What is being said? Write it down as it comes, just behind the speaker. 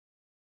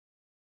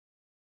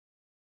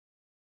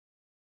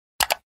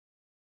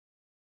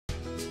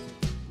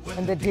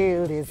And the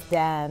deal is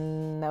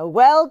done.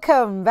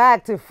 Welcome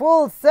back to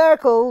Full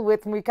Circle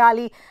with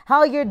Mwikali.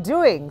 How you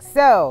doing?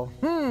 So,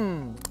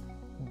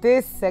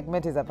 this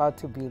segment is about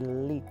to be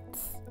lit.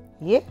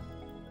 Yeah?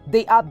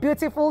 They are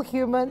beautiful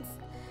humans.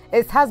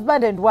 It's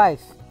husband and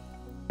wife.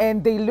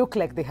 And they look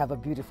like they have a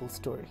beautiful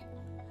story.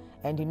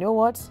 And you know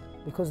what?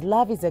 Because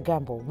love is a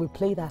gamble, we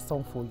play that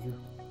song for you.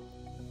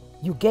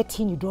 You get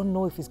in, you don't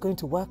know if it's going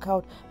to work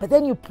out, but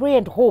then you pray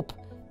and hope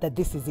that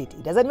this is it.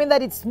 It doesn't mean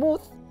that it's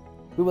smooth.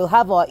 We will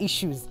have our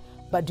issues,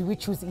 but do we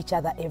choose each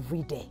other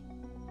every day?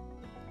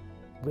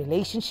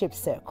 Relationship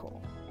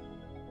circle.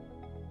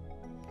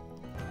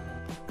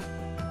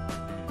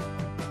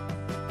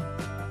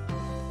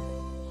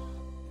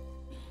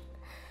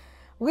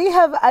 We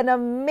have an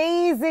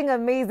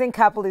amazing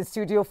couple in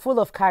studio, full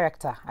of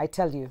character, I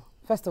tell you.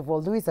 First of all,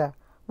 Louisa,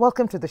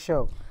 welcome to the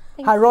show.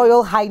 Her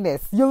Royal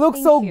Highness. You look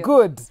so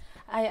good.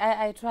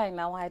 I try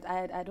now.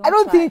 I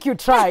don't think you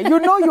try. You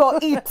know you're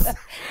it.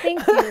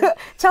 Thank you.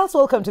 Charles,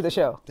 welcome to the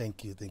show.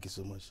 Thank you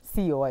so much.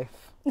 See your wife.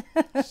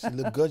 She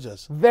look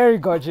gorgeous. Very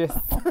gorgeous.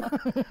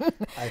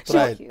 I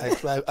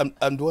tried.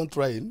 I'm the one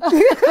trying.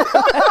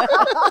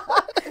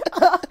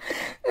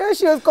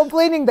 She was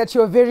complaining that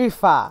you're very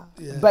far,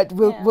 but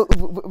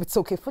it's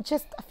okay for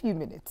just a few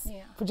minutes.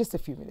 Yeah. For just a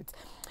few minutes.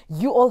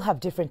 You all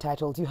have different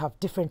titles. You have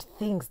different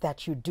things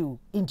that you do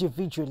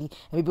individually.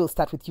 And maybe we'll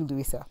start with you,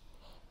 Louisa.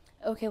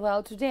 Okay,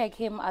 well, today I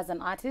came as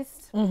an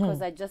artist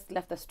because I just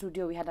left the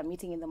studio. We had a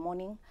meeting in the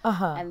morning.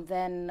 And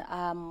then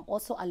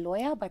also a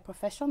lawyer by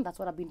profession. That's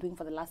what I've been doing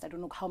for the last, I don't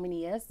know how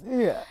many years.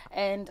 Yeah.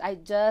 And I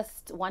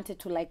just wanted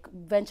to like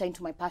venture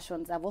into my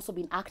passions. I've also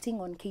been acting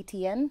on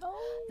KTN.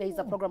 There's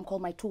a program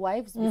called My Two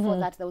Wives. Before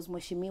that, there was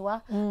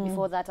Mheshimiwa.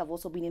 Before that, I've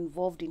also been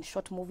involved in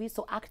short movies.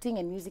 So acting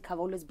and music have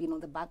always been on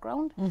the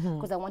background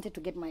because I wanted to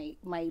get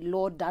my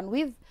law done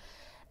with.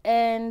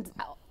 And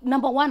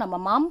number one, I'm a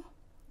mom.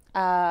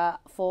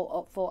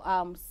 For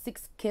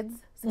 6 kids,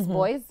 6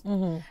 boys.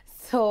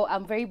 So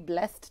I'm very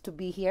blessed to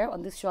be here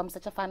on this show. I'm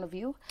such a fan of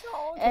you.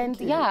 Oh, and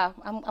yeah,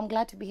 I'm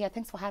glad to be here.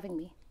 Thanks for having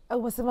me.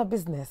 What's in my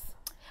business?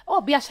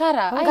 Oh,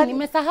 biashara. Ay,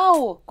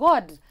 nimesahau.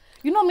 God.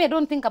 You know me, I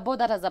don't think about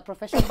that as a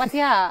profession, but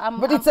yeah,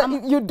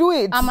 you do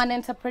it. I'm an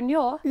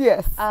entrepreneur.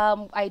 Yes.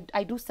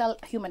 I do sell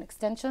human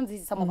extensions.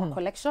 This is some of our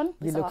collection.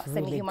 This is our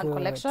semi-human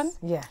collection.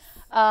 Yes.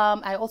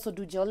 I also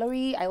do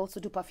jewelry. I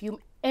also do perfume.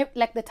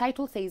 Like the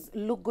title says,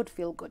 look good,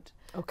 feel good.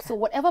 Okay. So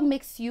whatever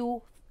makes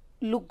you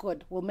look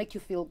good will make you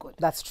feel good.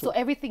 That's true. So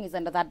everything is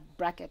under that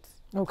bracket.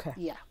 Okay.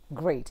 Yeah.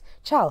 Great.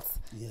 Charles,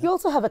 you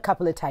also have a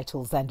couple of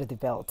titles under the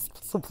belt.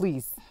 So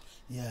please.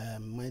 Yeah,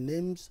 my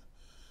name's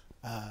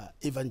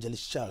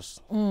Evangelist Charles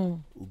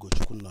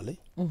Ugochukunole.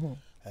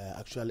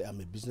 Actually, I'm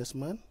a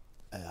businessman.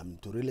 I'm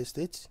into real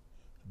estate,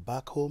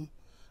 back home,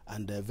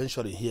 and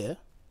venturing here.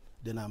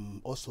 Then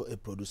I'm also a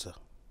producer.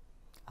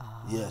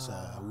 Yes,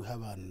 we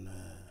have an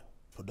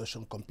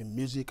production company,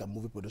 music and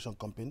movie production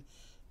company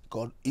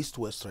called East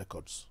West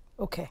Records.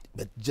 Okay.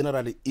 But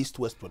generally East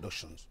West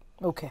Productions.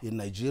 Okay. In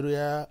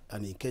Nigeria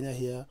and in Kenya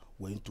here,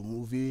 we're into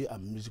movie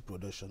and music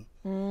production.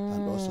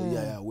 And also,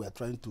 we are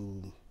trying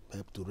to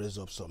help to raise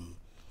up some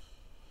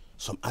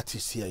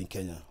artists here in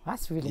Kenya.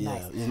 That's really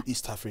nice. In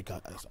East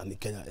Africa and in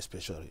Kenya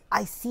especially.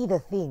 I see the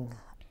thing.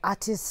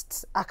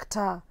 Artist,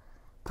 actor,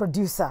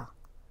 producer.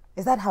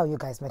 Is that how you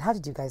guys met? How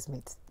did you guys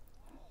meet?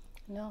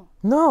 No.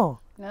 No?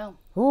 No.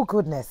 Oh,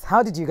 goodness.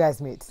 How did you guys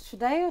meet?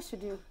 Should I or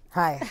should you?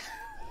 Hi.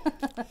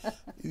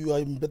 You are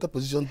in better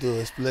position to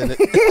explain it.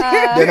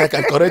 Then I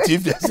can correct you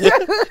if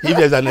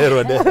there's an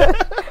error there.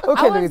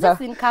 Okay, I was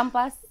just in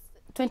campus,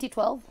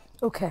 2012.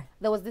 Okay.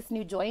 There was this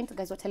new joint,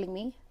 guys were telling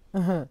me.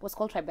 It was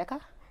called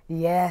Tribeca.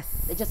 Yes.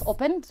 They just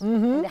opened.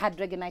 And they had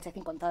reggae night, I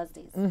think, on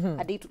Thursdays.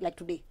 A day like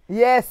today.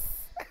 Yes.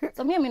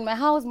 So me, I'm in my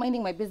house,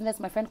 minding my business.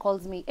 My friend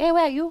calls me. Hey,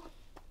 where are you?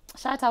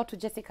 Shout out to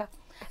Jessica.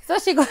 So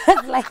she goes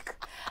like,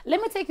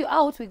 let me take you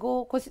out. We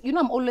go, because you know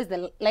I'm always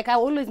I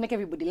always make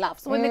everybody laugh.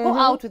 So when they go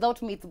out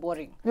without me, it's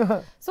boring.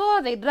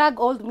 So they drag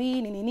old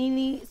me,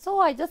 nini. So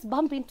I just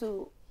bump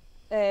into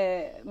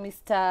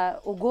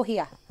Mr. Ogo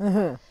here.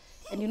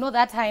 And you know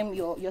that time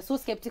you're so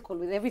skeptical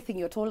with everything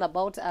you're told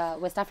about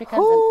West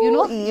Africans. Ooh, and, you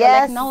know, yes. you're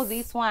like, now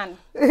this one.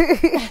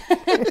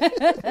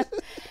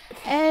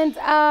 And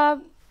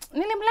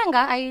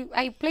Nilimlenga,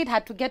 I played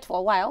hard to get for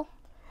a while.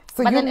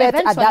 So but you met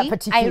at that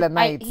particular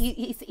night?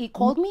 He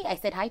called me. I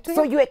said hi to him.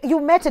 So you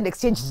met and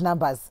exchanged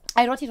numbers?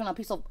 I wrote it on a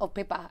piece of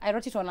paper. I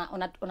wrote it on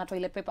a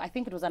toilet paper. I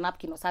think it was a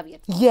napkin or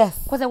serviette. Yes.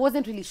 Because I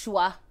wasn't really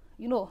sure,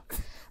 you know.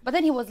 But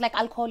then he was like,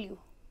 I'll call you.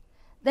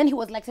 Then he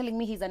was like telling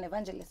me he's an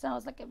evangelist. And I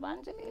was like,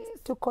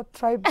 evangelist? To go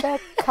Tribeca.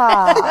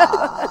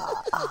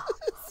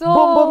 So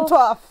boom, boom,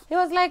 tough. He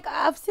was like,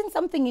 I've seen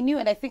something in you,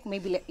 and I think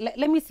maybe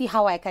let me see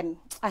how I can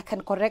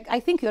correct. I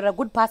think you're a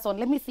good person.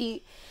 Let me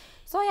see.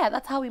 So yeah,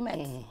 that's how we met.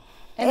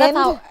 And that's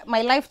how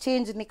my life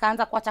changed.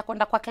 Nikaanza kuacha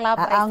kwenda kwa club.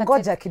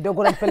 Ngoja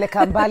kidogo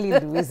nampeleka mbali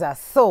Louisa.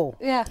 So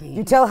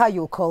you tell her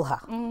you'll call her.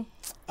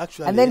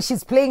 Actually, and then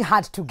she's playing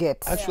hard to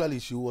get. Actually,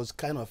 she was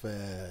kind of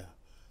a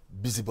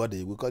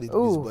busybody. We call it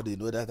busybody. You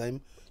know that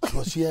time she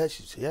was here.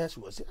 She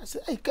was here. I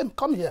said, "Hey,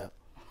 come here."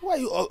 Why are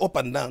you all up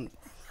and down?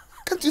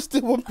 Can't you stay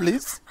one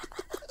place?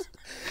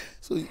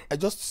 So I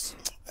just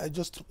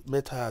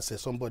met her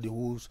as somebody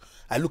who's,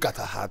 I look at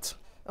her heart.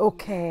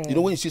 Okay. You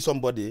know, when you see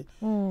somebody,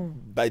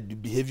 by the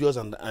behaviors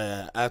and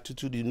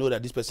attitude, you know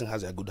that this person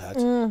has a good heart.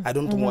 I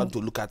don't want to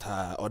look at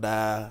her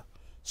other.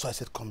 So I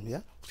said, come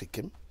here. She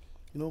came.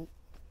 You know,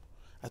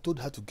 I told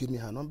her to give me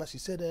her number. She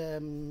said,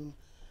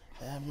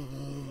 I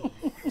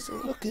said,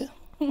 okay.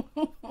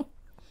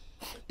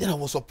 Then I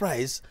was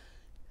surprised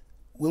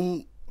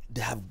when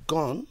they had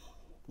gone.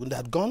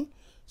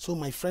 So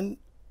my friend,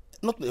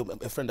 not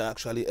a friend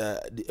actually, a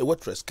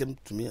waitress came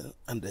to me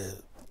and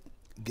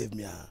gave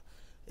me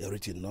a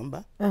written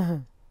number. I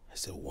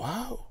said,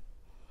 wow.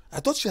 I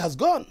thought she has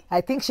gone.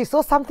 I think she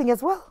saw something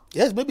as well.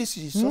 Yes, maybe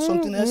she saw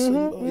something else, you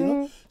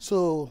know.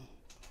 So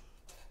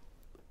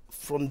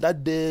from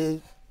that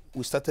day,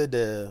 we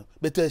started,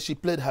 but she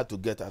played hard to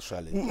get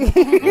actually.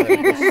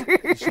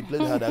 She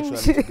played hard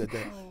actually to get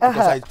there.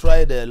 Because I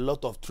tried a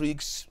lot of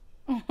tricks.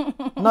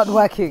 Not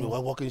working.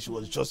 Not working. She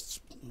was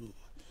just,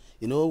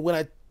 you know, when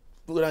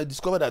I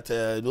discovered that,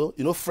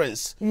 you know,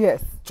 friends.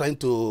 Yes. Trying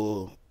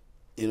to,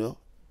 you know,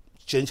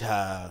 change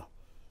her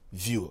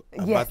view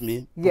about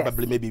me. Yes.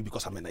 Probably maybe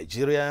because I'm a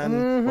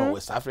Nigerian or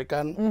West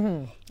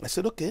African. I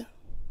said, okay,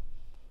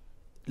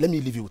 let me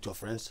leave you with your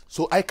friends.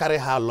 So I carry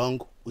her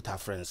along with her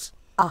friends.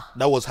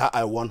 That was how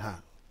I won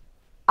her.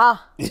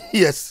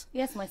 Yes.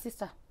 Yes, my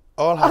sister.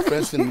 All her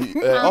friends in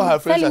all her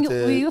friends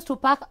at we used to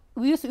park.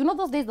 You know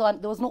those days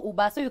there was no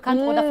Uber, so you can't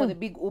order for the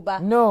big Uber.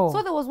 No.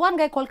 So there was one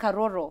guy called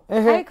Karoro.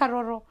 Hi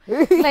Karoro.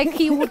 Like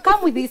he would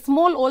come with his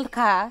small old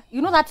car.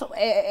 You know that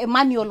a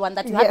manual one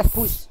that you have to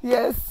push.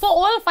 Yes. So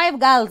all 5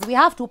 girls, we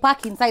have to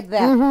park inside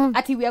there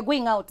until we are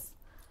going out.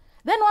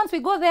 Then once we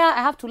go there,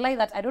 I have to lie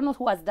that I don't know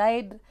who has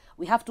died.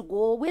 We have to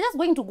go. We're just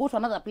going to go to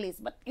another place.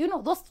 But you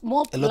know, those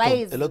small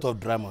lies. A lot of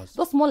dramas.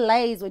 Those small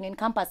lies when you're in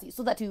campus,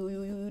 so that you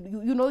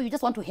know, you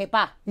just want to help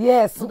her.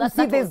 Yes. So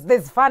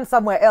there's fun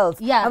somewhere else.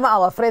 Yeah.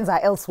 Our friends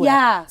are elsewhere.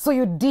 Yeah. So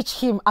you ditch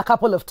him a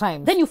couple of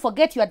times. Then you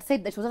forget you had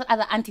said that she was that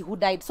other auntie who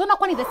died. So now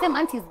when the same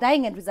auntie is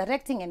dying and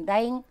resurrecting and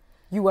dying.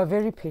 You were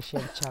very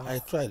patient, Charles. I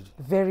tried.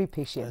 Very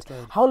patient. I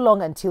tried. How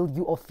long until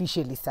you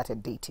officially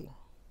started dating?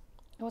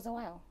 It was a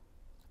while.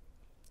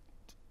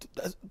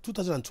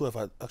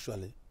 2012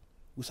 actually.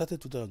 We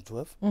started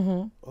 2012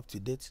 up to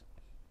date.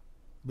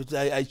 But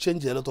I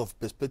changed a lot of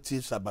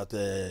perspectives about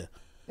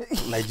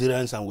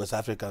Nigerians and West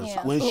Africans.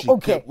 Yeah. When she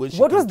Okay. kept, when she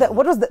What was came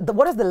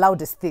what is the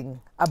loudest thing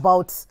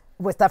about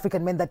West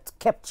African men that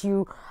kept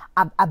you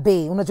at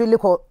bay?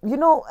 You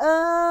know,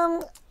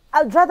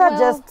 I'd rather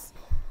just.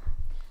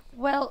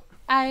 Well,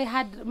 I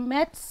had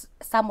met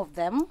some of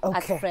them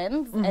as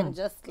friends and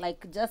just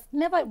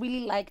never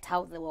really liked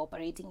how they were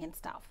operating and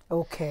stuff.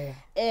 Okay.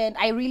 And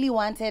I really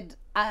wanted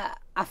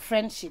a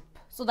friendship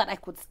so that I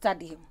could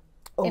study him.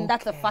 And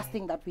that's the first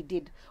thing that we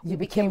did. We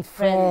became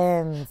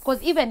friends.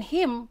 Because even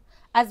him,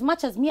 as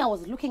much as me, I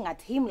was looking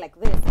at him like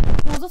this,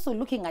 he was also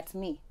looking at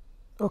me.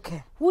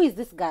 Okay. Who is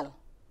this girl?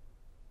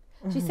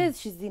 She says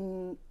she's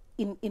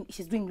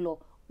she's doing law.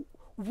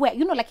 Where,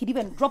 you know, like he'd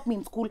even dropped me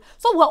in school.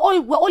 So we're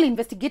all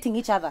investigating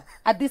each other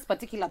at this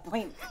particular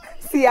point.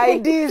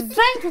 CIDs.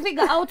 Trying to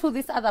figure out who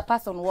this other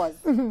person was.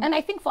 And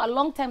I think for a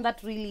long time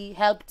that really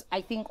helped,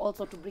 I think,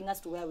 also to bring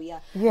us to where we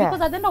are. Yeah.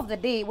 Because at the end of the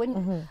day,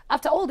 when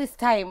after all this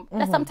time,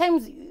 that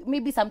sometimes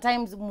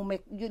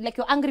like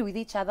you're angry with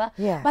each other.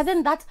 Yes. But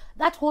then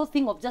that whole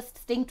thing of just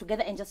staying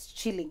together and just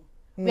chilling.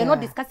 We're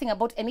not discussing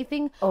about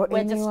anything. Or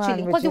we're just anyone,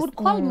 chilling. we're Because he just- would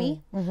call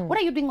me, what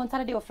are you doing on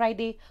Saturday or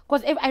Friday?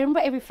 Because I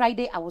remember every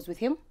Friday I was with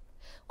him.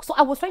 So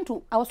I was trying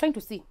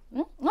to see,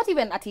 not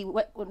even at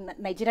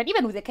Nigerian,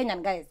 even with the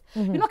Kenyan guys.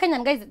 You know,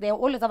 Kenyan guys, they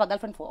always have a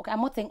girlfriend for, okay,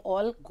 I'm not saying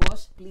all,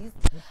 gosh, please.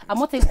 I'm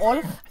not saying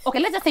all. Okay,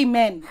 let's just say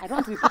men. I don't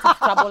want to be put in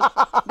trouble.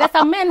 There's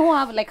some men who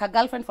have like a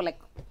girlfriend for like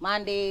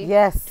Monday,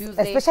 Yes,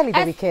 Tuesday. especially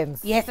the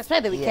weekends. Yes,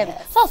 especially the weekends.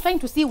 So I was trying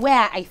to see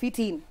where I fit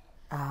in.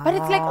 But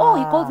it's like, oh,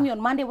 he calls me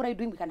on Monday, what are you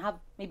doing? We can have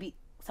maybe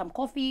some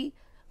coffee.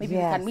 Maybe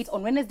we can meet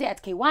on Wednesday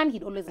at K1.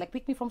 He'd always like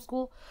pick me from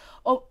school.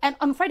 And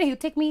on Friday he'd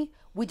take me,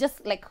 we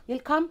just like, he'll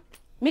come,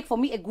 make for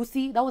me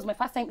egusi. That was my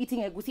first time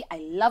eating egusi. I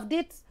loved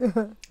it.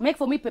 Make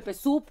for me pepper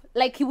soup.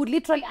 Like he would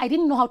literally, I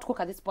didn't know how to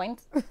cook at this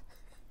point.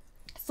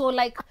 So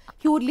like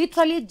he would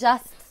literally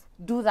just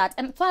do that.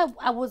 And so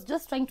I was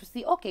just trying to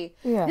see, okay,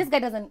 this guy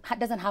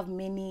doesn't have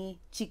many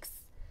chicks.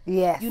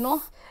 Yes. You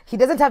know? He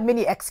doesn't have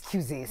many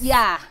excuses.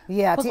 Yeah.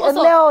 Yeah. Because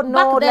Also,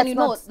 back then, you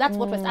know, that's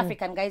what West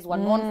African guys were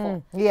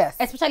known for. Yes.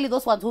 Especially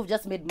those ones who've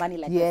just made money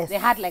like this. They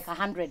had like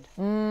 100.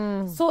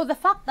 So the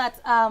fact that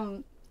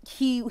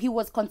he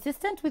was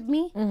consistent with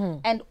me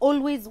and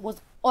always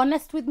was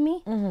honest with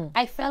me,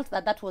 I felt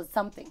that was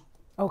something.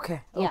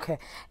 Okay. Yeah. Okay.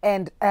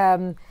 And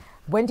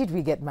when did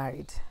we get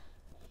married?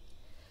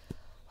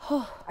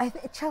 I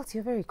think, Charles,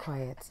 you're very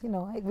quiet. You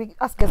know,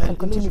 us guys can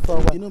continue for a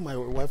while. You know, my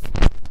wife,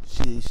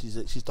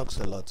 she talks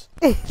a lot.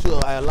 So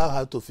I allow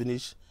her to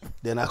finish,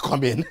 then I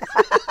come in.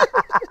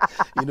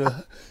 You know,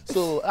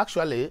 so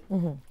actually,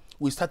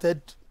 we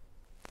started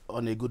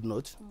on a good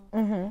note.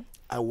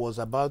 I was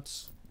about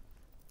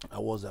I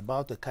was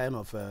about a kind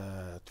of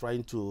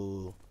trying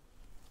to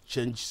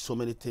change so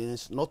many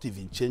things, not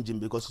even changing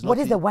because it's What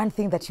not is the one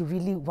thing that you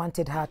really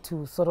wanted her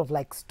to sort of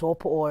like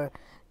stop or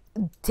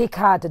take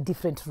her at a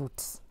different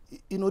route?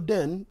 You know,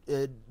 then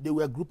there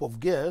were a group of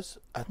girls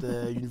at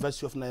the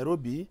University of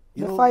Nairobi.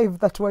 You The know, 5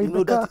 that were you in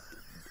know the car.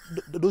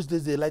 that those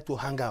days they like to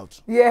hang out.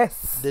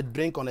 Yes. They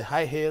drink on the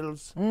high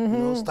heels, you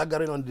know,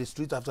 staggering on the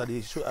street after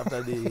the show,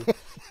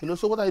 you know.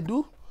 So what I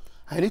do,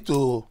 I need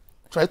to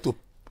try to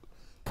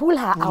Pull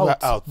her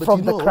out But from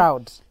you the know,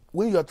 crowd.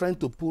 when you are trying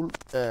to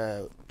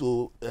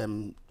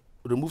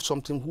remove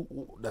something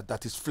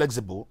that is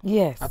flexible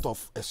Yes. out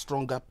of a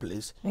stronger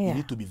place, Yeah. you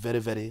need to be very,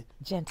 very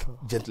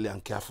gently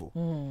and careful.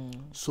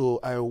 So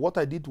what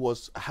I did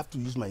was I have to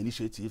use my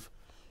initiative.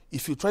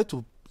 If you try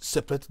to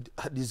separate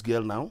this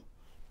girl now,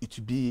 it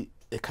will be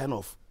a kind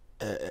of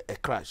a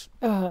crash.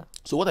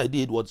 So what I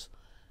did was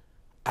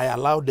I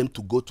allowed them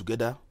to go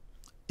together.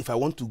 If I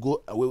want to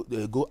go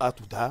away, go out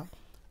with her,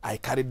 I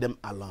carried them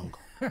along.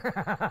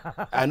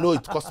 I know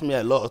it cost me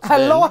a lot. A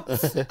lot.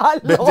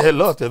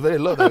 A very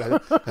lot, I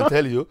can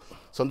tell you.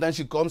 Sometimes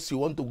she comes, they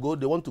want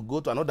to go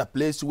to another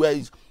place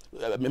where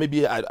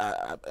maybe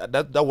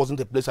that wasn't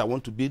a place I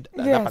want to be at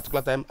that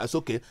particular time. I said,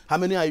 okay, how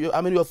many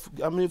of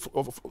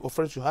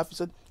friends you have? He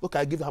said, okay,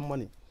 I give her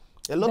money.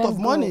 A lot of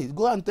money.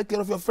 Go and take care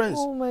of your friends.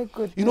 Oh my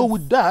goodness. You know,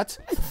 with that,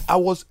 I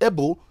was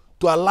able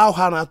to allow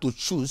her now to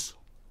choose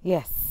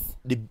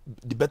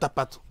the better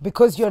part.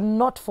 Because you're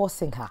not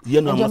forcing her.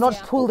 Yeah, no, and you're I'm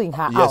not pulling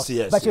her Yes, out.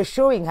 yes, but yes. you're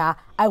showing her,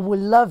 I will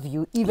love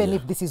you even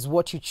if this is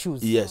what you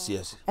choose. Yes,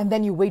 yes. And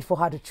then you wait for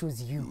her to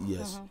choose you.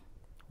 Yes.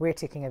 We're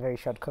taking a very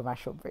short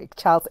commercial break.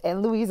 Charles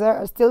and Louisa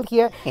are still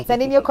here.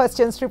 Send in your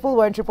questions,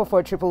 111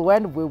 444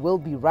 111. We will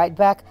be right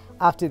back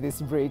after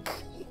this break.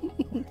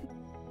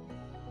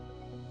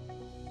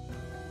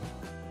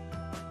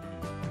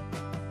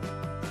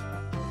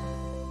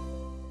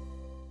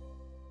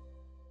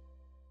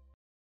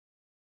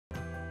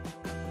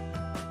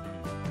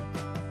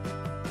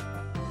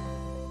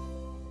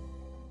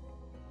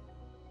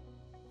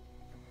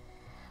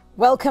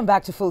 Welcome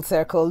back to Full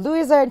Circle.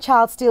 Louisa and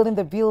Charles still in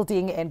the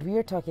building, and we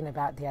are talking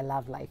about their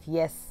love life.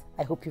 Yes,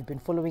 I hope you've been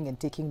following and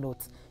taking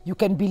notes. You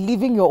can be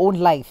living your own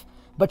life,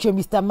 but your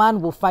Mr.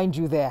 Man will find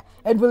you there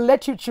and will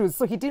let you choose.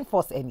 So he didn't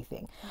force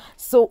anything.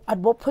 So at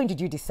what point did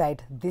you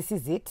decide, this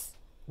is it?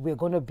 We're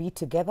going to be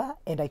together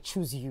and I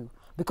choose you?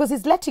 Because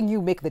he's letting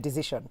you make the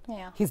decision.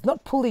 Yeah. He's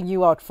not pulling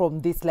you out from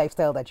this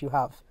lifestyle that you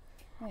have.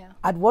 Yeah.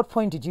 At what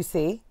point did you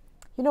say,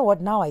 you know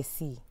what, now I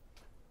see.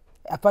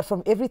 Apart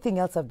from everything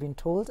else I've been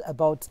told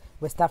about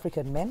West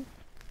African men,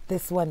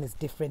 this one is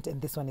different and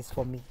this one is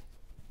for me?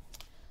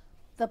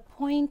 The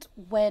point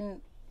when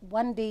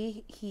one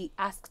day he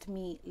asked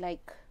me,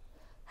 like,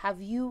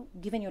 have you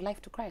given your life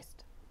to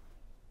Christ?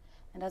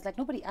 And I was like,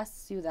 nobody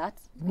asks you that.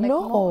 Like,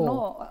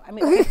 no. I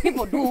mean, okay,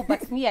 people do,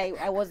 but me, I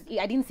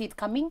didn't see it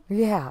coming.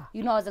 Yeah.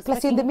 You know, I was Plus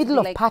expecting you're in the middle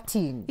of like,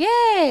 partying.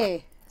 Yeah.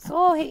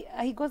 So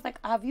he goes like,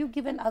 have you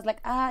given? I was like,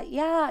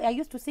 yeah, I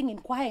used to sing in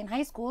choir in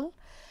high school.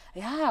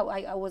 Yeah,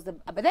 I was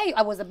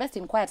the best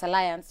in choir at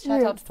Alliance.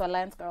 Shout out to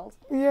Alliance girls.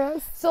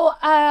 Yes. So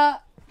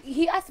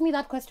he asked me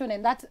that question,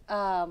 and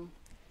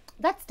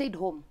that stayed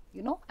home,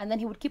 you know. And then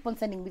he would keep on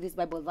sending me these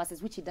Bible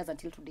verses, which he does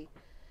until today.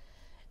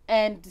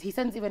 And he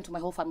sends even to my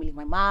whole family,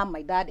 my mom,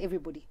 my dad,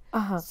 everybody.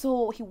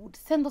 So he would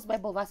send those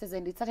Bible verses,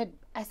 and I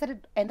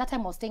started, and that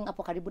time I was staying up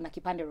Karibu na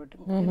Kipande Road,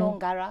 you know,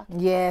 Ngara.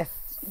 Yes.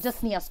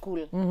 Just near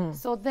school.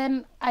 So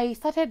then I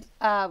started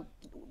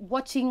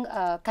watching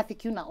Kathy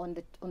Kuna on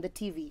the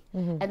TV,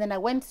 and then I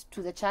went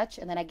to the church,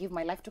 and then I gave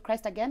my life to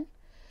Christ again,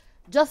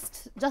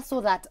 just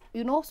so that,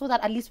 you know, so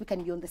that at least we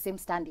can be on the same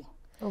standing.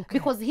 Okay.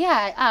 Because here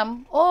I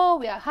am,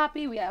 we are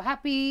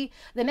happy.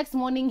 The next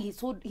morning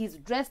he's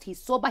dressed, he's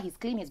sober, he's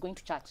clean, he's going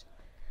to church.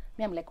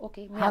 Me, I'm like,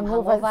 okay, I'm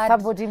hangover.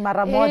 Somebody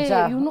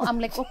maramoja. You know, I'm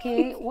like,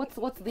 okay,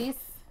 what's this?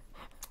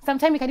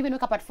 Sometimes you can even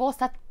wake up at 4,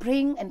 start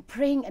praying and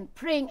praying and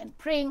praying and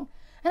praying.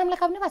 And I'm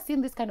like, I've never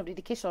seen this kind of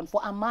dedication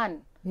for a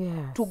man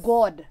to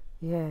God.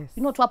 Yes.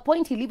 You know, to a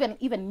point he'll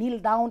even kneel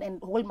down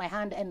and hold my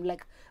hand and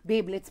like,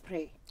 babe, let's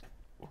pray.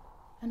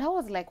 And I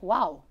was like,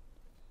 wow.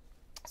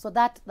 So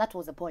that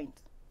was the point.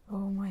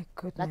 Oh my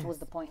goodness. That was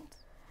the point.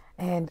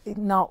 And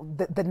now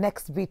the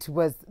next bit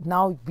was,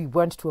 now we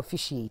want to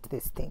officiate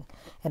this thing.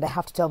 And I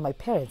have to tell my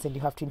parents, and you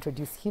have to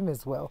introduce him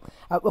as well.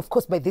 Of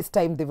course, by this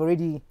time, they've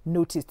already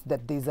noticed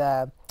that there's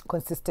a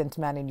consistent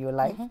man in your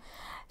life.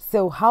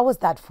 So how was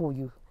that for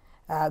you?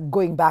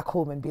 Going back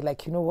home and be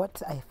like, you know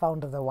what, I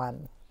found the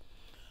one.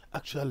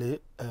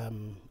 Actually,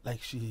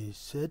 like she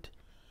said,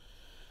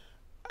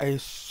 I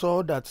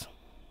saw that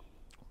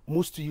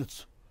most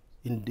youths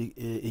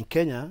in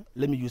Kenya,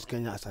 let me use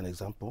Kenya as an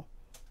example,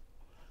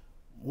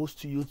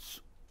 most youths,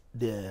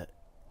 the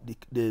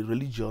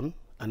religion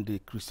and the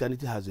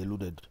Christianity has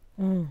eluded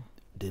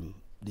them,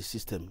 the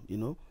system, you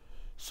know.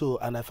 So,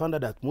 and I found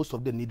out that most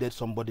of them needed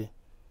somebody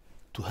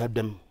to help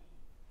them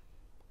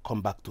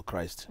come back to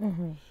Christ.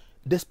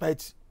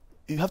 Despite,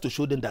 you have to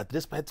show them that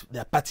despite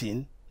their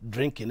partying,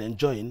 drinking,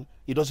 enjoying,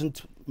 it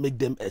doesn't make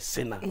them a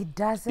sinner. It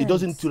doesn't. It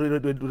doesn't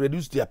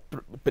reduce them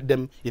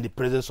in the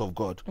presence of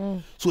God.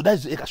 So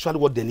that's actually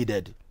what they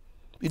needed.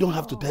 You don't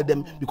have to tell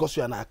them because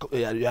you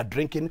are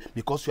drinking,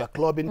 because you are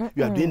clubbing,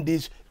 you are doing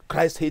this,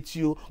 Christ hates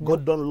you,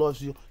 God don't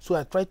love you. So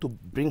I try to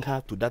bring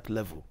her to that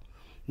level.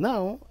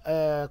 Now,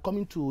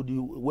 coming to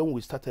when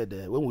we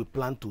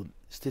planned to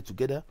stay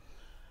together,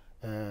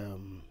 I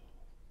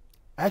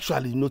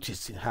actually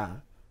noticed in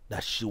her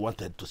that she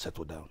wanted to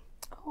settle down.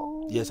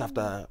 Oh. Yes,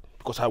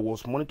 because I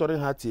was monitoring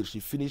her till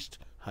she finished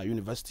her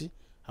university.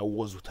 I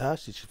was with her.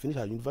 She finished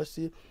her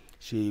university.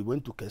 She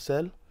went to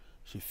Kessel.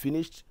 She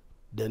finished.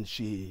 Then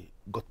she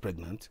got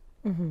pregnant.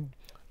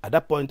 At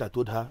that point, I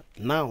told her,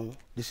 now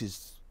this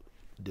is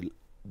the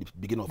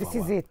beginning of our. This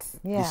is it.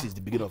 Yeah. This is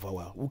the beginning of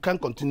our. We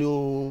can't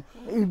continue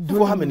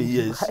for how many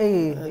years?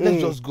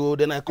 Let's just go.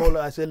 Then I call her.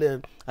 I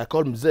said, I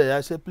called Mzee.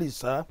 I said, please,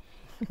 sir,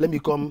 let me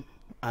come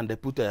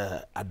and put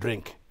a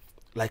drink,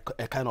 like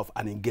a kind of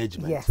an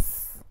engagement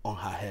on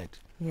her head.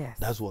 Yes.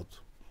 That's what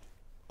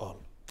all.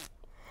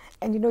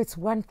 And you know, it's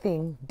one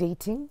thing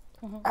dating.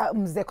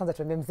 Mzee kwanza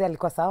tuambie mzee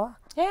alikuwa sawa?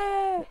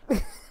 Yeah.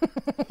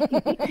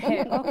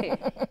 Okay.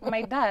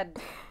 My dad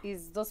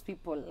is those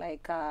people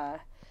like I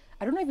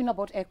don't know if you know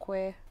about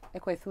Ekwe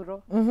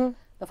Thuro,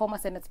 the former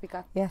Senate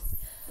Speaker. Yes.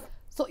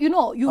 So you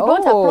know, you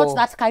don't approach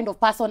that kind of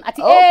person at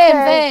hey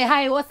mzee,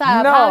 hi, what's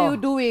up? No. How are you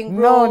doing,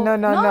 bro?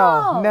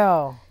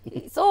 No.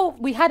 So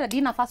we had a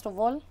dinner first of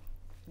all,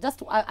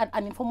 just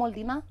an informal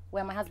dinner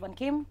where my husband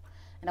came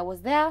and I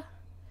was there,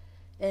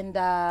 and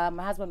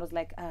my husband was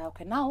like,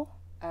 okay, now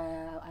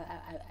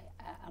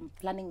I'm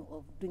planning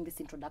of doing this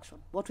introduction,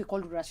 what we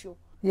call ratio.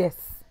 Yes.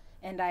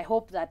 And I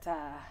hope that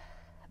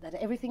that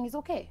everything is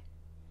okay.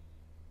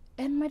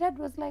 And my dad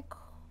was like,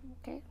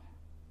 okay.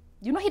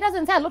 You know, he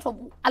doesn't say a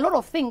lot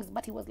of things,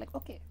 but he was like,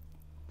 okay.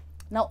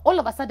 Now all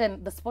of a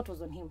sudden the spot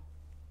was on him.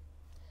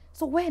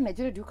 So where in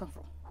Nigeria do you come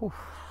from? Oof.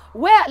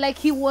 Where like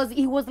he was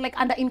like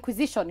under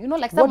inquisition, you know,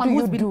 like someone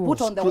who's been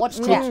put on the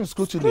watch chair.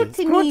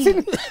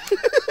 Scrutiny.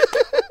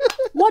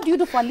 What do you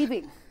do for a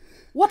living?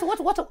 What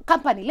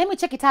company? Let me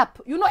check it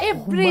up. You know,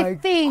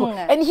 everything.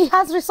 And he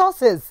has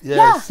resources.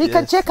 Yes, he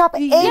can check up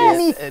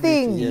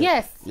anything.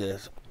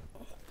 Yes.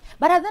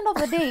 But at the end of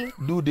the day,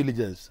 due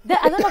diligence.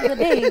 At the end of the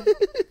day,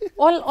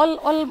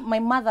 all my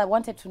mother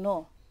wanted to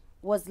know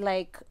was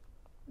like,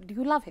 do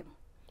you love him?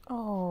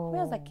 Oh.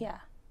 I was like, yeah.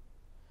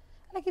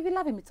 Like, if you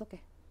love him, it's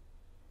okay.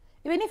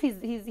 Even if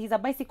he's a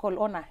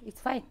bicycle owner, it's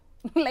fine.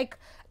 Like,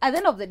 at the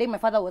end of the day, my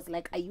father was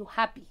like, are you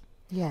happy?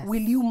 Yes.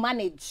 Will you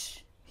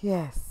manage?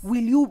 Yes.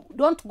 Will you,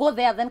 don't go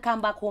there, then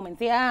come back home and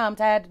say, I'm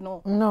tired.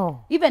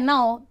 No. Even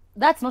now,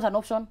 that's not an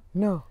option.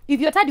 No. If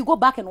you're tired, you go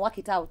back and work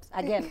it out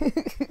again.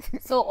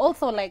 So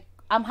also, like,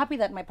 I'm happy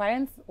that my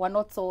parents were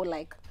not so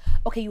like,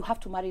 okay, you have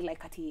to marry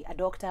like a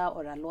doctor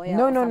or a lawyer.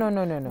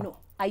 No.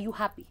 Are you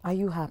happy? Are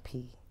you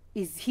happy?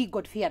 Is he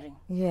God-fearing?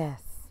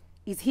 Yes.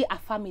 Is he a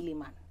family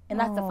man? And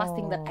that's the first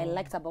thing that I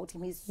liked about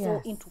him. He's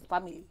so into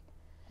family.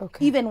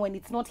 Okay. Even when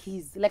it's not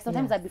his. Like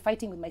sometimes I'd be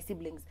fighting with my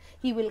siblings.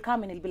 He will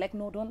come and he'll be like,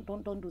 no,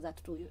 don't do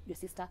that to your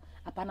sister.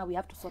 Apana, we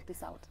have to sort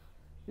this out.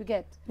 You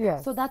get?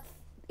 Yes. So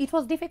it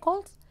was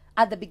difficult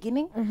at the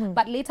beginning,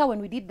 but later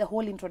when we did the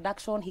whole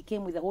introduction, he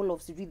came with the whole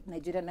of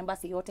Nigerian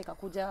embassy yote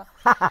kakuja.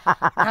 My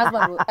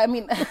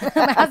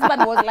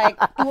husband was like,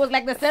 he was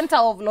like the center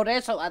of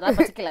Loreto at that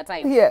particular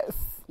time. Yes.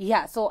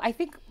 Yeah, so I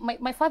think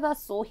my father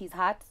saw his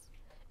heart,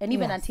 and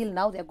even until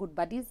now they're good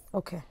buddies.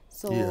 Okay.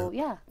 So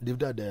yeah.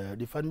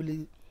 The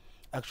family,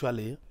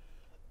 actually,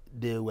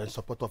 they were in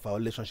support of our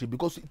relationship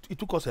because it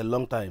took us a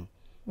long time.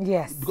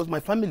 Yes. Because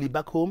my family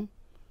back home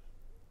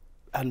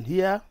and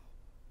here,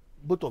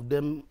 both of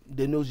them,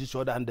 they know each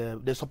other and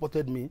they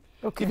supported me.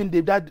 Okay. Even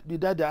the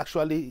dad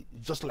actually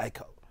just like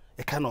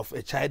a kind of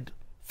a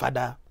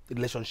child-father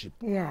relationship.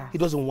 Yeah. He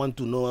doesn't want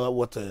to know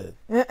what says,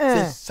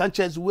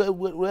 Sanchez,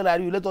 where are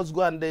you? Let us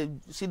go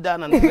and sit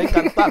down and drink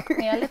and talk.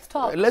 Yeah, let's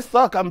talk. Let's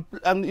talk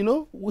and you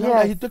know,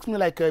 he takes me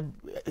like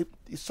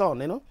his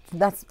son, you know.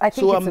 I think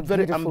so it's a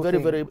beautiful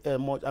thing.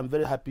 I'm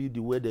very happy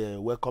the way they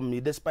welcome me,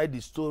 despite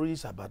the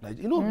stories about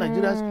Nigeria. You know,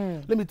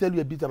 Nigerians. Let me tell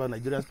you a bit about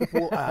Nigerians.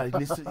 People are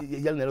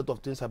yelling a lot of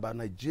things about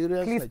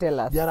Nigerians. Please tell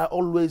us. There are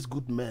always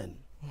good men.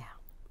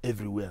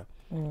 Everywhere.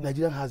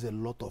 Nigeria has a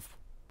lot of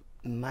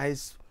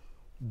nice,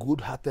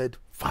 good-hearted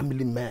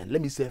family men.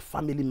 Let me say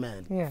family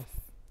men. Yes.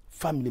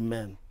 Family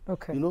men.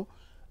 Okay. You know,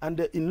 and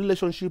in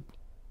relationship,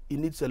 it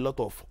needs a lot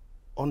of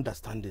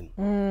understanding.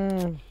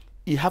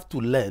 You have to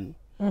learn,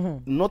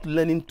 not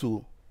learning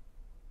to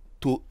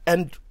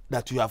end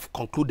that you have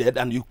concluded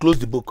and you close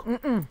the book.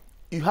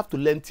 You have to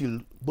learn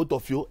till both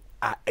of you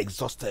are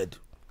exhausted.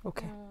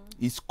 Okay.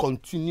 It's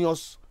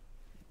continuous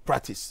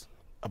practice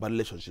about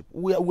relationship.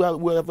 We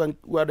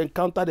have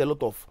encountered a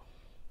lot of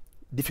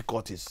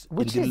difficulties in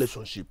the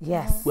relationship.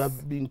 Yes. We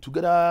have been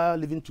together,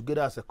 living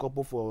together as a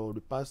couple for the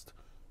past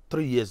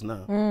 3 years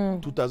now.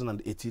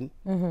 2018.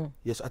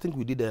 Yes, I think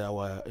we did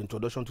our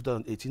introduction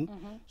 2018.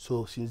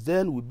 So since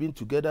then we've been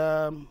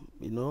together.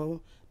 You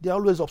know, there are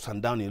always ups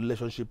and downs in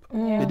relationship.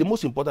 But the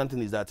most important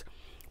thing is that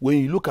when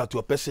you look at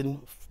your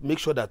person, make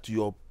sure that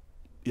your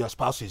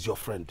spouse is your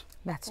friend.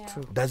 That's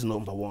true. That's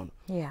number one.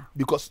 Yeah.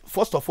 Because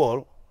first of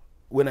all,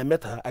 when I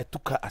met her, I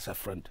took her as a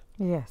friend.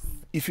 Yes.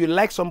 If you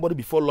like somebody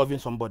before loving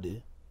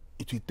somebody,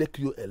 it will take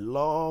you a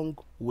long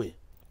way.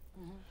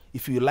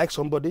 If you like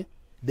somebody,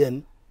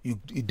 then you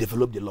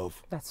develop the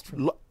love. That's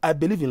true. I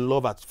believe in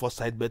love at first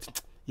sight,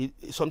 but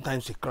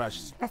sometimes it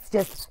crashes.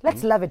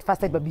 Let's love at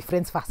first sight, but be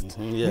friends first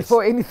Yes.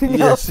 before anything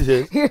Yes, else.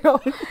 yes. You know,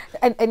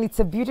 and it's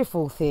a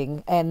beautiful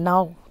thing. And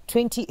now,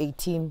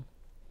 2018,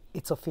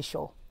 it's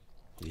official.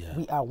 Yeah.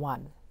 We are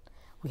one.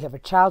 We have a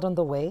child on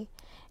the way,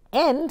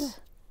 and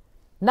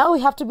now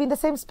we have to be in the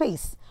same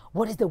space.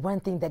 What is the one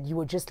thing that you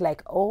were just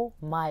like, oh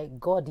my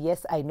God,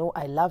 yes, I know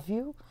I love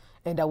you,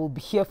 and I will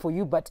be here for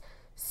you, but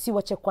see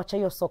what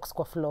your socks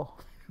kwa floor.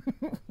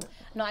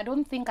 No, I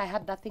don't think I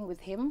had that thing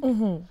with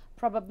him.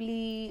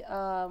 Probably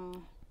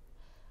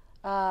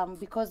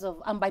because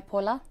of I'm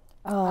bipolar.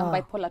 I'm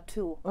bipolar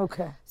too.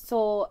 Okay.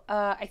 So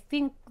I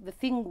think the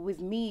thing with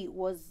me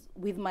was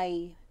with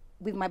my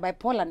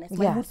bipolarness,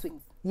 my mood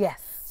swings.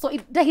 Yes. So he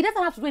doesn't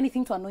have to do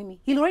anything to annoy me.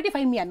 He'll already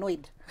find me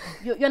annoyed.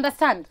 You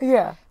understand?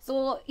 Yeah.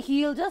 So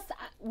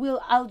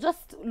I'll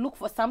just look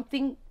for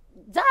something,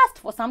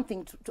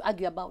 to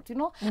argue about, you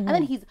know. And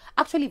then he's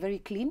actually very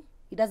clean.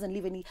 He doesn't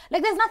leave any,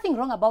 like, there's nothing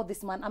wrong about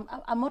this man.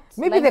 I'm not.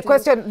 Maybe the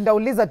question,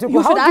 Dauliza, to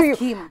you how should do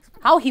ask you him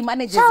how he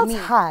manages Charles, me.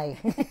 hi.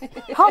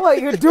 How are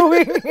you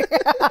doing?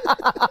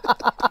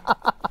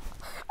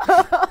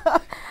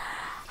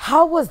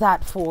 How was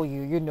that for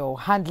you, you know,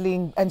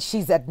 handling, and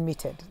she's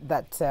admitted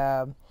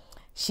that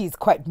she's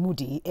quite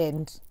moody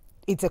and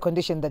it's a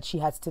condition that she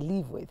has to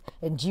live with,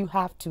 and you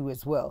have to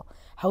as well.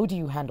 How do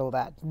you handle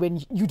that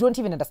when you don't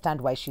even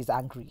understand why she's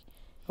angry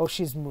or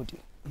she's moody?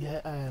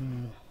 Yeah,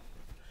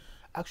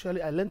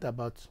 actually I learned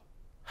about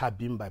her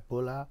being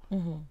bipolar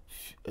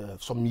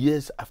some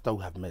years after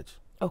we have met.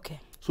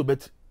 Okay. So,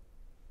 but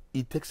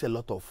it takes a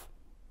lot of,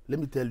 let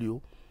me tell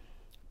you,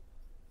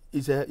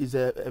 it's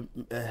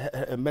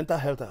a mental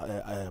health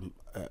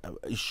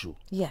issue.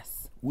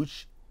 Yes.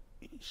 Which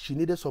she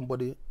needed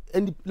somebody,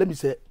 any, let me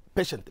say,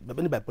 patient,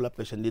 any bipolar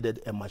patient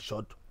needed a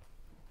matured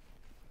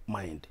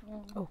mind.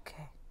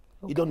 Okay.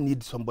 You don't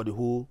need somebody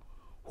who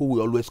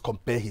will always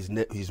compare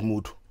his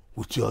mood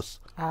with yours.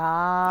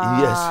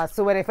 Yes.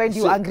 So when I find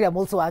you angry, I'm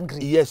also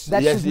angry. Yes.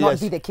 That should not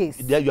be the case.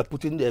 There you are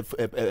putting a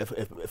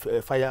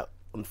fire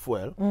on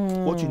fuel.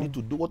 What you need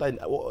to do,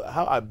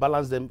 how I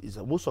balance them is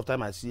most of the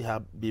time I see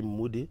her being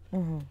moody.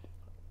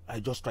 I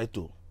just try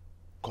to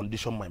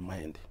condition my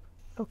mind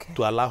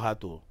to allow her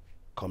to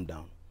calm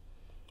down.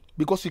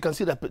 Because you can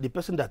see that the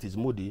person that is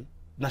moody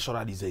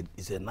naturally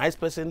is a nice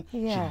person.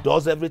 Yeah. She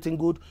does everything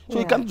good. So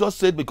you can't just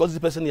say because this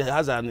person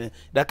has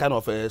that kind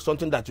of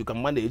something that you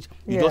can manage,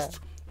 you just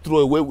throw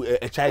away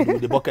a child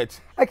with the bucket.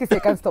 I can say I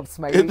can't stop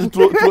smiling.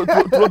 throw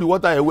the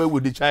water away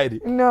with the child.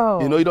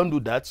 No. You know, you don't do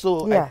that.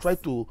 So I try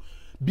to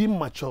be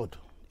matured.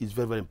 Is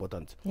very, very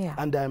important. Yeah.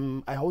 And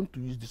I want to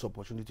use this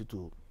opportunity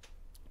to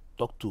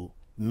talk to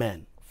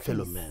men,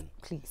 fellow men.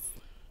 Please.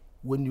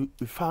 When you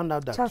find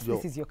out that Charles,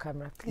 this is your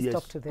camera. Please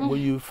talk to them. When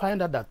you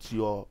find out that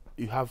you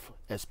have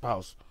a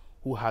spouse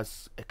who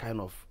has a kind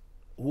of,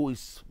 who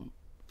is,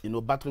 you know,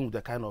 battling with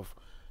a kind of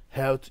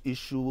health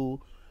issue,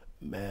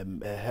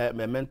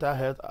 mental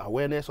health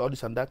awareness, all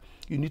this and that,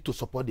 you need to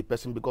support the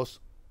person, because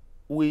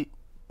we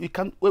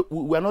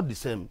are not the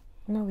same.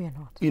 No, we are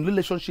not. In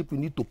relationship, we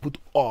need to put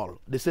all.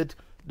 They said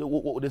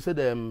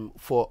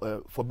for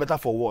better,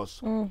 for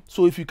worse.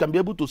 So if you can be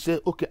able to say,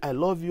 okay, I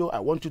love you, I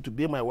want you to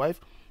be my wife,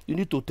 you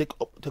need to take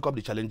up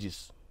the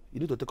challenges. You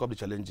need to take up the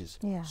challenges.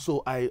 Yeah.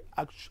 So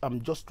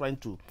I'm just trying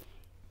to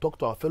talk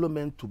to our fellow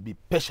men to be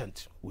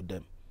patient with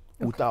them,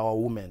 with our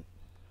women,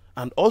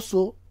 and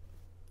also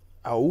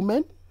our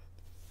women,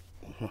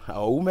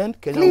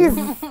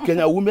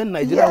 Kenyan women,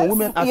 Nigerian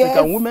women,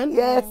 African women.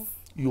 Yes.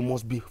 You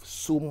must be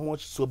so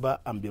much sober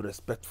and be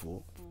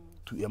respectful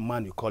to a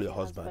man you call your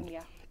husband.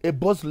 Yeah. A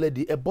boss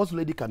lady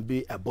can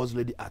be a boss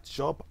lady at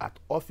shop, at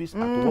office,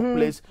 at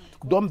workplace.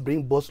 Don't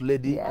bring boss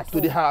lady to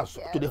the house,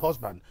 to the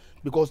husband,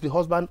 because the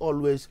husband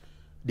always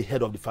the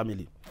head of the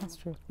family. That's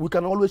true. We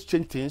can always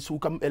change things. We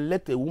can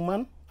elect a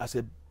woman as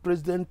a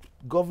president,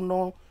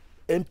 governor,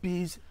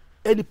 MPs,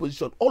 any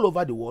position all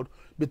over the world.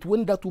 But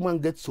when that woman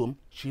gets home,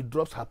 she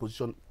drops her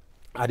position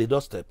at the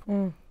doorstep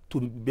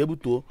to be able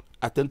to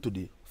attend to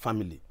the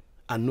family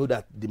and know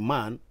that the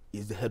man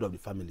is the head of the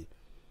family.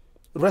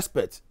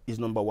 Respect is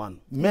number one.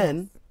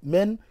 Men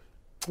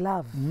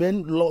love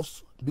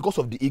because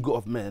of the ego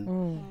of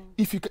men.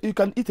 If you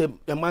can eat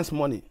a man's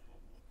money,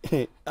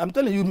 I'm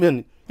telling you,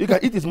 men, you can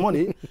eat his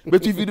money,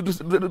 but if you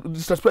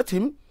disrespect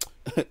him,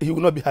 he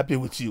will not be happy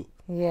with you.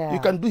 Yeah. You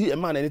can do a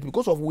man anything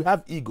because we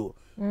have ego.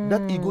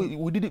 That ego,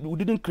 we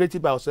didn't create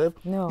it by ourselves.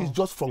 No. It's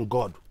just from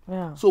God.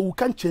 Yeah. So we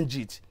can't change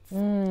it.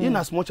 In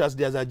as much as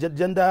there's a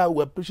gender,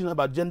 we're preaching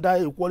about gender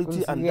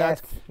equality and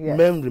that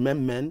men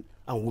remain men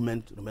and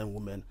women remain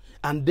women.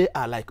 And they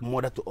are like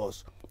mother to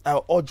us. I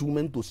urge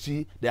women to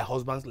see their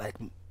husbands like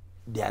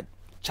their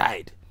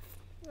child.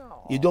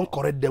 You don't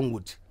correct them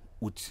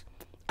with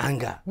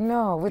anger.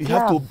 No, with you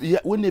love. have to,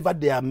 whenever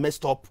they are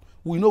messed up,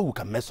 we know we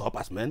can mess up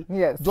as men.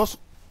 Yes. Just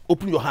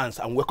open your hands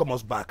and welcome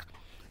us back.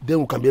 Then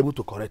we can be able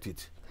to correct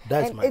it.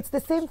 That's And it's the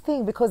same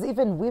thing because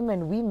even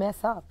women, we mess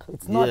up.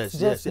 It's not yes,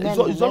 just yes. men It's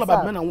who all mess about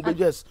up. men and women.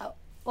 Yes.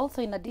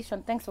 Also, in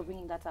addition, thanks for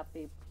bringing that up,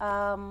 babe.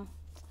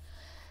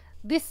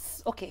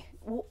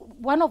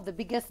 One of the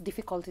biggest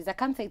difficulties, I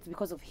can't say it's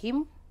because of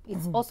him,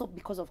 it's also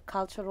because of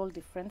cultural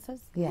differences,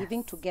 Yes.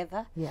 living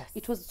together. Yes.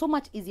 It was so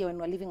much easier when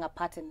we were living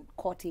apart and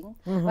courting.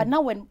 But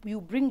now when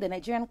you bring the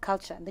Nigerian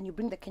culture and then you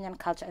bring the Kenyan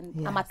culture, and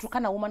I'm a Yes.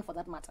 Turkana woman for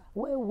that matter.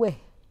 Wait.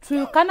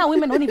 Turkana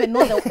women don't even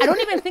know I don't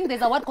even think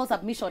there's a word called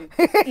submission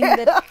in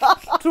the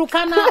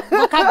Turkana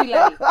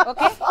vocabulary,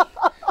 okay?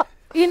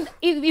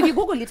 If you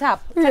Google it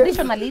up,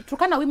 traditionally,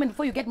 Turkana women,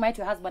 before you get married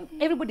to your husband,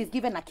 everybody's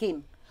given a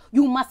cane.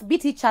 You must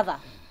beat each other.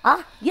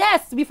 Ah?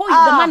 Yes, before the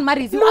man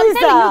marries you. I'm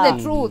telling you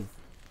the truth.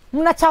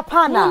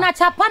 Mnachapana.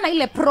 Unachapana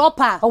ile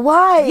proper.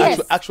 Why?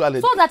 Yes.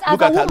 Actually, So that as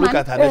look a at her, woman, look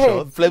at her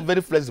nation.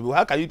 Very flexible.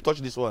 How can you touch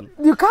this one?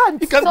 You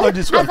can't. You can't touch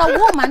this one. As a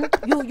woman,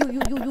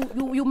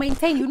 you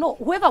maintain,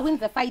 whoever wins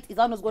the fight is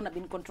always going to be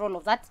in control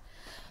of that.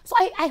 So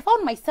I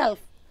found myself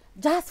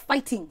just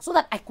fighting so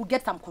that I could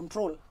get some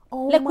control.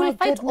 Oh, like my we'll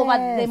fight over the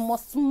goodness.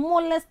 most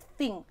smallest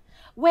thing.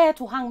 Where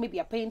to hang maybe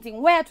a painting,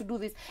 where to do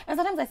this. And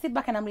sometimes I sit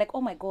back and I'm like,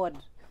 oh my God,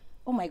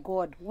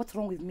 what's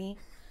wrong with me?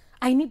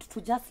 I need to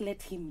just let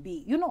him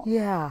be,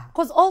 Yeah.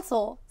 Because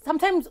also,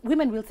 sometimes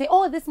women will say,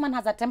 oh, this man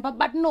has a temper.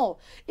 But no,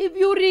 if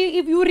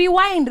you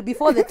rewind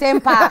before the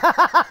temper,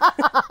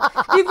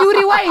 if you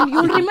rewind,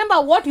 you'll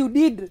remember what you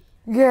did.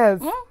 Yes.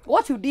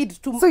 What you did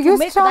to So you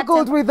make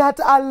struggled that with that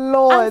a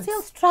lot. I'm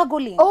still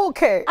struggling.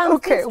 Okay, I'm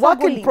okay. still Work in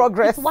struggling.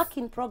 progress. It's work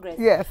in progress.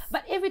 Yes.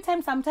 But every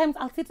time, sometimes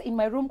I'll sit in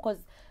my room because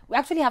we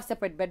actually have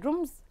separate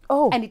bedrooms.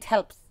 Oh. And it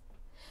helps.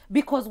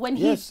 Because when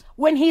Yes.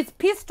 he's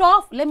pissed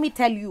off, let me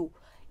tell you,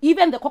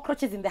 even the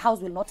cockroaches in the house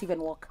will not even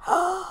walk.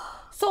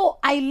 So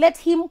I let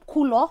him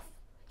cool off.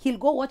 He'll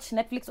go watch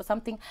Netflix or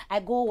something. I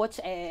go watch,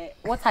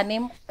 what's her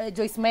name?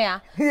 Joyce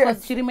Meyer. Because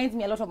Yes. she reminds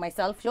me a lot of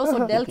myself. She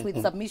also dealt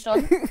with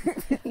submission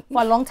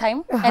for a long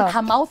time. And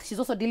her mouth, she's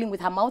also dealing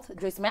with her mouth.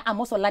 Joyce Meyer, I'm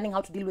also learning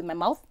how to deal with my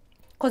mouth.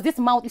 Because this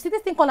mouth, you see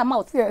this thing called a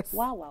mouth? Yes.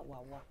 Wow.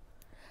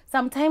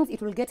 Sometimes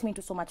it will get me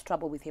into so much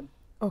trouble with him.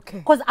 Okay.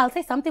 Because I'll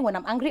say something when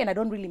I'm angry and I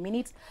don't really mean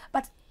it.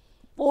 But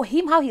for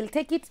him, how he'll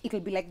take it, it'll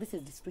be like, this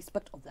is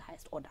disrespect of the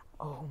highest order.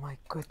 Oh my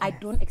goodness. I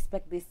don't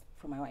expect this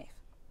from my wife.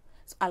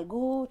 So I'll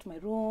go to my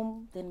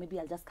room, then maybe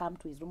I'll just come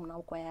to his room now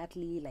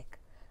quietly, like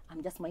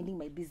I'm just minding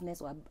my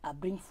business, or I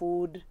bring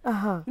food.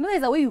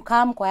 There's a way you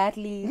come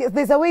quietly. Yes,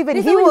 there's a way even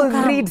There's he a way you will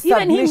come. read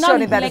Even him now, submission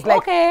he'll in that be it's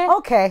like,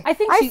 okay, I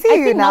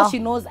think now. she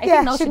knows. I Yeah,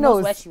 think now she she knows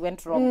knows. where she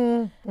went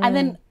wrong. And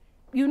then,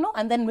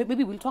 and then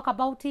maybe we'll talk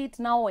about it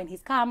now when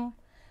he's come,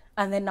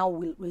 and then now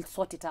we'll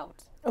sort it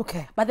out.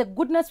 Okay. But the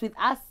goodness with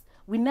us,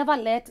 we never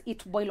let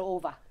it boil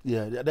over.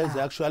 Yeah, that is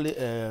actually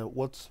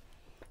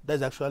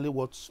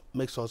what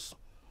makes us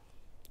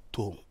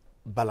to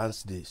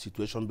balance the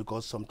situation,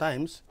 because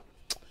sometimes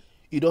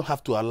you don't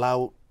have to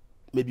allow,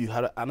 maybe you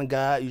have an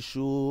anger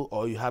issue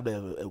or you have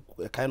a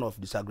kind of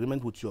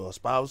disagreement with your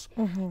spouse.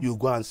 You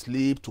go and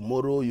sleep,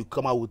 tomorrow you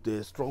come out with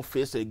a strong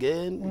face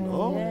again.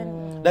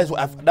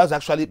 That's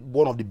actually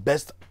one of the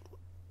best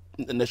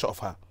nature of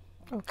her.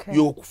 Okay.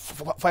 You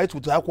fight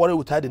with her, quarrel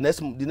with her, the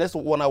next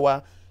 1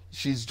 hour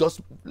she's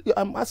just,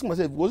 I'm asking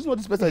myself, was it not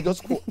this person I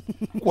just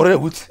quarrel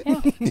with?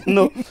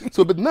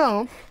 So but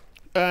now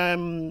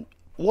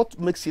what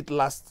makes it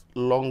last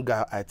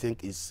longer, I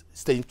think, is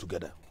staying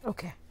together.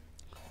 Okay.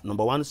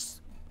 Number one,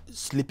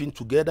 sleeping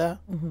together,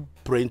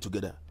 praying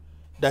together.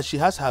 That she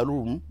has her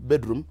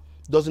bedroom,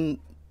 doesn't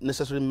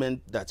necessarily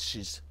mean that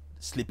she's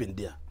sleeping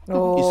there.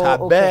 Oh, it's her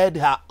okay. bed,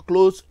 her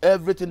clothes,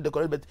 everything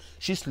decorated, but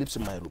she sleeps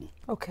in my room.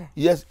 Okay.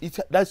 Yes,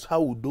 that's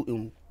how we do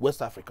in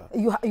West Africa.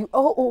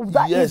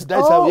 That's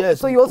how, yes.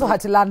 So you also had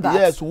to learn that.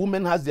 Yes,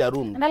 women has their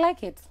room. And I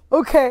like it.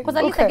 Okay. Because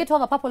at least I get to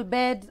have a purple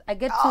bed. I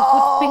get to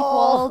put pink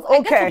walls.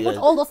 I get to put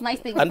all those nice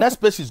things. And that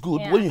space is good.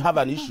 Yeah. When you have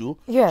an issue,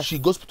 Yes. she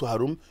goes to her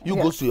room, you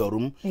go to your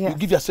room, Yes. you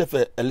give yourself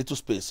a little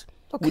space.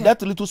 Okay. With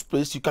that little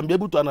space, you can be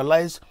able to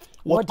analyze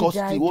what What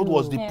did I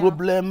was do? the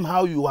problem,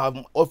 how you have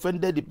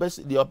offended the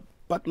person, your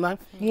partner,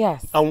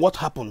 Yes. and what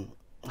happened,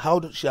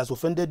 how she has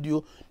offended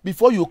you.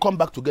 Before you come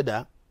back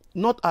together,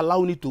 not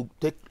allowing it to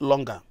take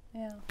longer.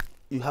 Yeah.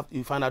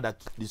 You find out that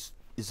this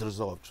is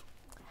resolved.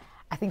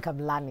 I think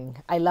I'm learning.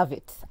 I love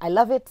it. I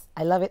love it.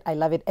 I love it. I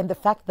love it. And the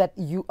fact that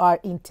you are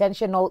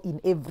intentional in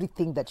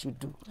everything that you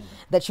do.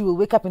 That you will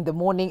wake up in the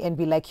morning and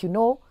be like,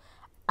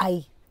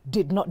 I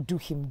did not do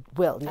him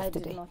well yesterday.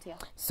 I did not, yeah.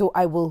 So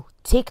I will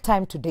take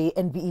time today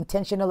and be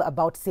intentional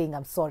about saying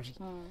I'm sorry.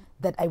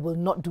 That I will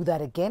not do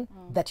that again.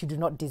 That you do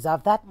not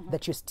deserve that.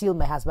 That you're still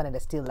my husband and I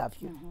still love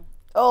you.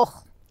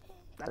 Oh,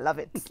 I love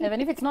it. Even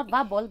if it's not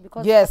verbal,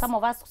 because Yes. for some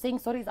of us saying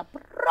sorry is a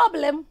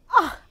problem.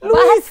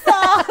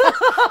 Louisa!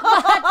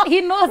 But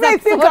he knows I I'm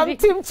think sorry. I'm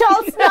Tim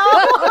Charles now.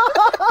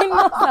 He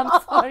knows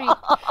I'm sorry.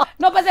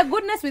 No, but the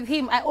goodness with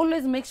him, I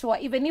always make sure,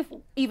 even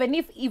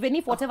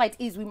if whatever it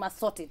is, we must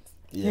sort it.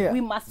 Yeah.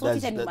 We must sort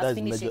it and we must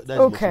finish it.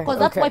 Okay. Because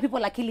that's why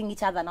people are killing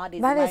each other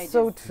nowadays. That is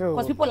so true.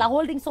 Because people are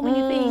holding so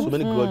many things. So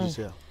many grudges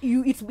here.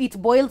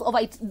 It boils over.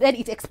 Then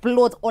it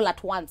explodes all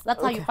at once.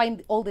 That's how you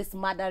find all this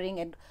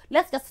murdering. And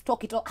let's just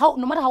talk it out.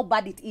 No matter how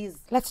bad it is.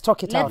 Let's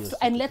talk it out.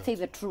 And let's say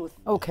the truth.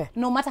 Okay.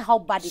 No matter how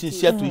bad it is.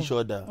 Sincere to each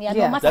other. Yeah.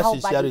 No matter That how bad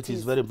it sincerity is.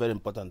 is very, very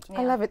important.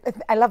 I love it.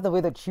 I love the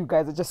way that you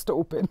guys are just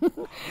open.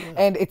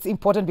 And it's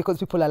important because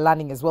people are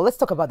learning as well. Let's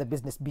talk about the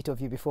business bit of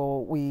you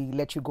before we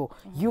let you go.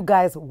 You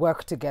guys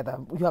work together.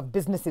 You have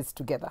businesses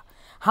together.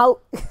 How,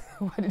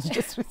 why did you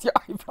just raise your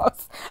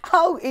eyebrows?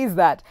 How is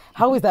that?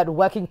 How is that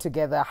working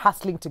together,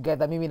 hustling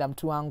together? Mimi na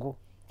mtu wangu.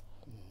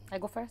 I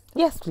go first?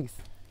 Yes, please.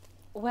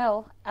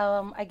 Well,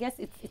 I guess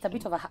it's a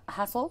bit of a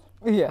hassle.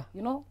 Yeah.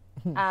 You know?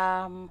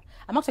 I'm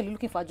actually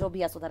looking for a job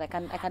here so that I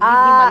can leave him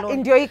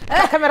alone. Ndio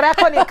camera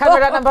yako ni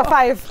camera number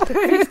 5.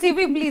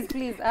 TV,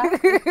 please.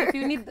 If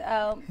you need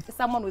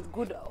someone with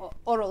good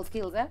oral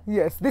skills, eh?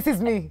 Yes, this is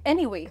me.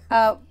 Anyway,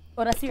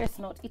 on a serious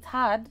note, it's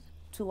hard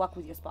to work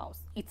with your spouse.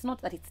 It's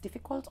not that it's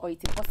difficult or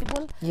it's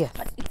impossible, yes,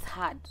 but it's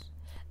hard.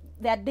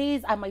 There are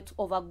days I might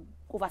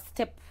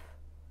overstep.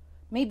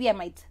 Maybe I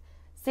might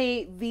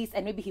say this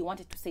and maybe he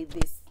wanted to say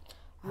this,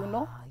 you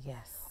know?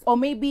 Yes. Or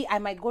maybe I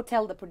might go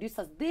tell the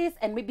producers this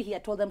and maybe he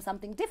had told them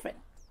something different.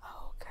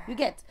 Okay. You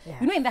get?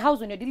 Yeah. You know, in the house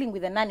when you're dealing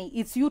with a nanny,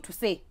 it's you to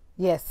say.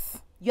 Yes.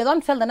 You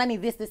don't tell the nanny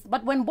this.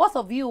 But when both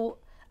of you,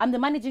 I'm the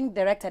managing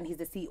director and he's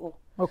the CEO.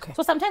 Okay.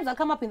 So sometimes I'll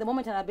come up in the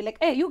moment and I'll be like,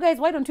 hey, you guys,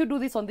 why don't you do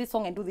this on this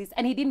song and do this?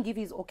 And he didn't give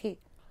his okay.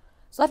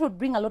 So that would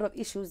bring a lot of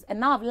issues.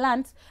 And now I've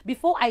learned,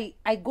 before I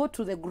go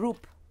to the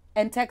group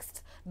and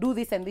text, do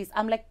this and this,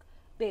 I'm like,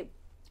 babe,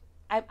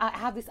 I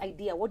have this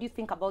idea. What do you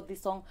think about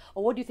this song?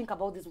 Or what do you think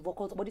about this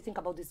vocals? Or what do you think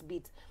about this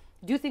beat?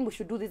 Do you think we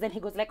should do this? And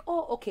he goes like,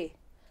 oh, okay.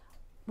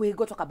 We'll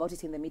go talk about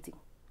it in the meeting.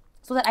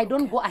 So that I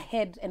don't go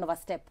ahead and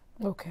overstep.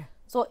 Okay.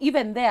 So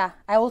even there,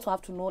 I also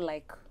have to know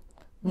like,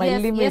 My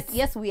limits.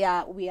 Yes, we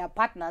are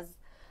partners,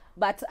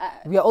 but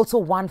We are also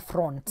one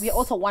front. we are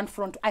also one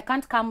front. I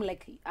can't come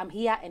like I'm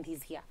here and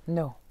he's here.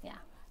 No. Yeah.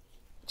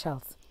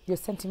 Charles, your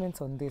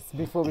sentiments on this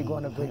before we go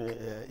on a break.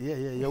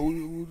 Yeah.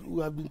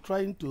 We have been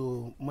trying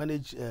to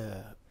manage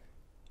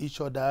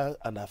each other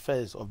and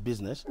affairs of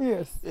business.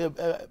 Yes.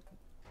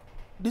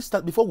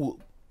 Before we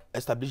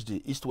established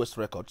the East West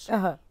Records,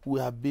 we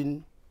have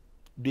been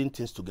doing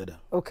things together.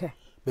 Okay.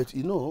 But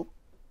you know,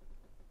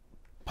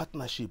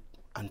 partnership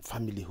and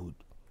familyhood,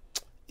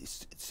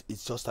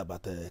 it's just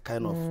about a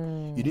kind of,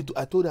 you need to,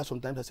 I told her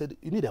sometimes, I said,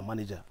 you need a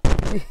manager.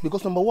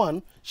 Because number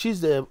one,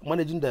 she's the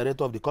managing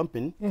director of the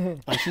company,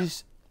 and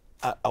she's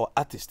our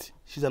artist.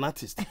 She's an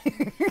artist.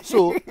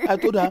 So I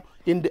told her,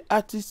 in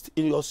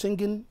your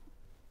singing,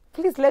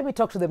 Please let me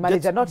talk to the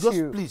manager, not just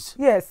you. Please.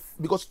 Yes.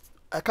 Because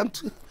I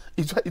can't,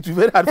 it's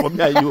very hard for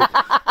me and you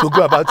to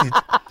go about it.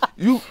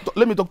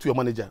 Let me talk to your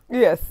manager.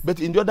 Yes.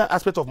 But in the other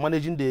aspect of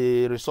managing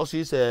the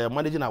resources,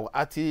 managing our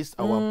artists,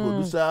 our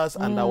producers,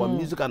 and our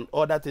music and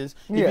other things,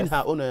 even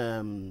her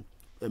own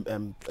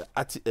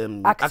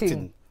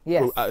acting.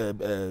 Yes.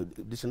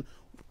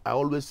 I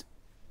always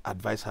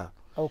advise her.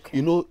 Okay.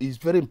 You know, it's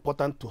very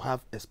important to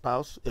have a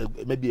spouse,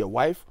 maybe a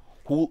wife,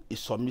 who is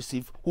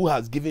submissive, who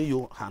has given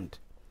you a hand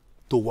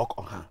to work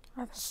on her.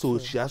 So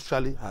she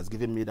actually has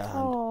given me that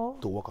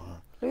hand to work on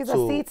her.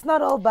 So, see, it's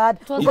not all bad.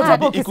 It was It hard.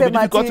 could be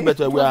difficult,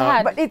 but we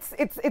are. But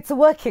it's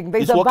working.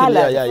 There's It's a working,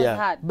 balance. yeah. It was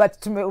hard.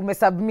 But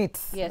umesubmit.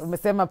 Yes.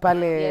 Umesema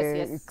pale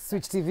Yes.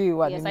 Switch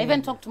TV. Yes, I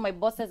even talked to my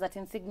bosses at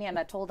Insignia and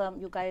I told them,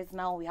 you guys,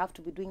 now we have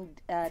to be doing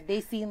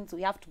day scenes.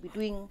 We have to be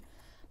doing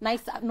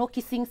nice, no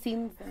kissing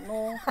scenes.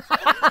 No.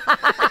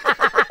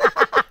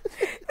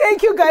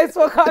 Thank you guys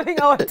for coming.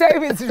 Our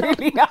time is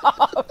really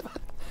up.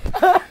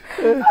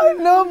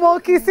 No more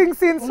kissing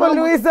scenes for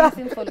Louisa.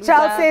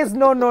 Charles says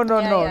no.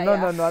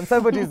 I'm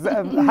somebody's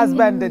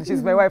husband and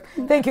she's my wife.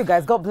 Thank you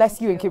guys. God bless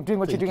you and keep doing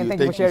what you're doing. And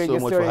thank you for sharing your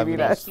story with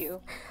us. Thank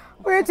you.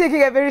 We're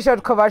taking a very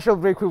short commercial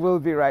break. We will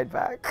be right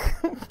back.